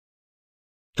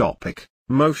Topic: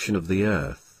 Motion of the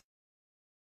Earth.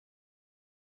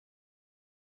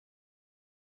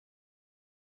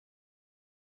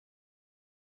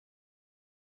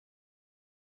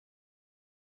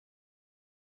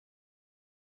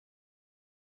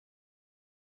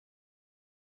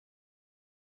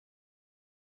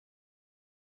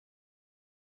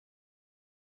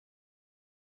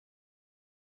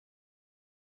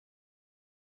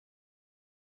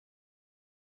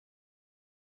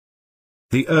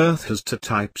 The Earth has two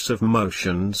types of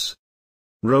motions.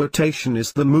 Rotation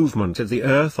is the movement of the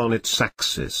Earth on its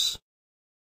axis.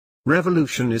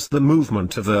 Revolution is the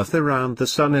movement of Earth around the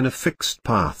Sun in a fixed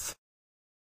path.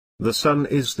 The Sun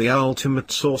is the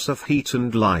ultimate source of heat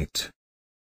and light.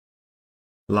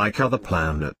 Like other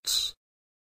planets,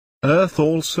 Earth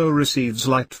also receives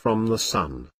light from the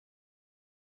Sun.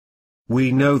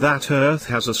 We know that Earth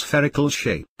has a spherical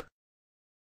shape.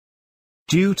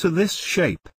 Due to this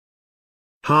shape,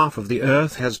 half of the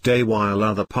Earth has day while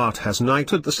other part has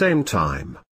night at the same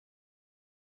time.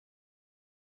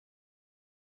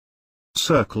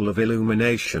 Circle of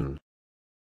illumination.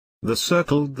 The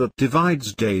circle that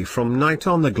divides day from night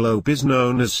on the globe is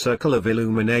known as circle of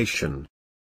illumination.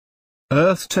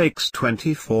 Earth takes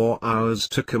 24 hours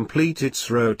to complete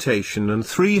its rotation and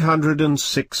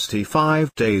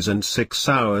 365 days and 6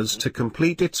 hours to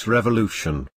complete its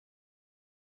revolution.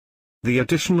 The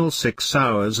additional 6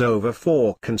 hours over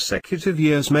 4 consecutive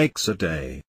years makes a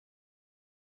day.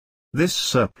 This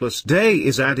surplus day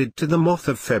is added to the month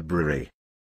of February.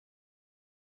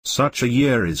 Such a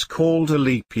year is called a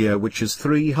leap year, which is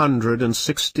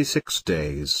 366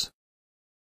 days.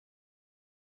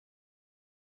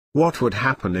 What would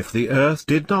happen if the Earth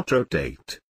did not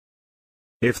rotate?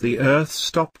 If the Earth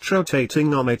stopped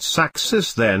rotating on its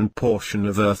axis, then portion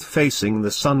of Earth facing the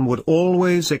Sun would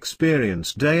always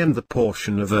experience day and the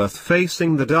portion of Earth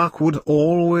facing the dark would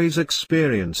always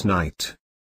experience night.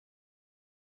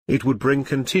 It would bring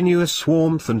continuous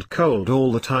warmth and cold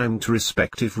all the time to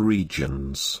respective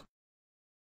regions.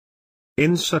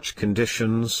 In such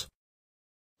conditions,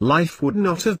 life would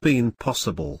not have been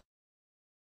possible.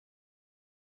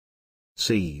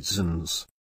 Seasons.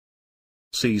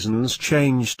 Seasons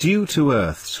change due to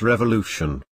Earth's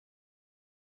revolution.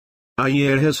 A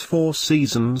year has 4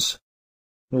 seasons.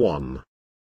 1.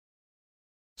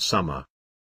 Summer.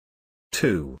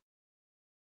 2.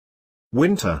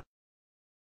 Winter.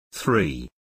 3.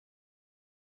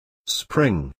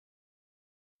 Spring.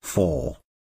 4.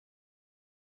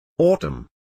 Autumn.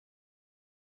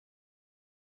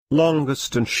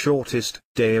 Longest and shortest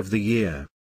day of the year.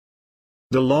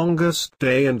 The longest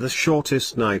day and the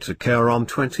shortest night occur on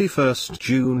 21st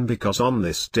June because on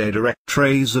this day direct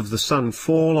rays of the Sun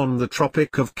fall on the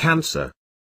Tropic of Cancer.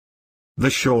 The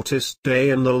shortest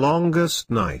day and the longest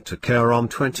night occur on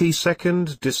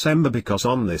 22nd December because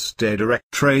on this day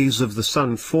direct rays of the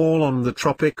Sun fall on the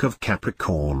Tropic of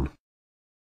Capricorn.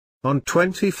 On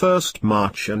 21st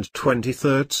March and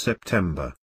 23rd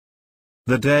September,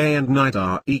 the day and night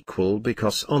are equal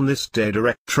because on this day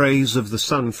direct rays of the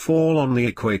Sun fall on the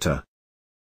equator.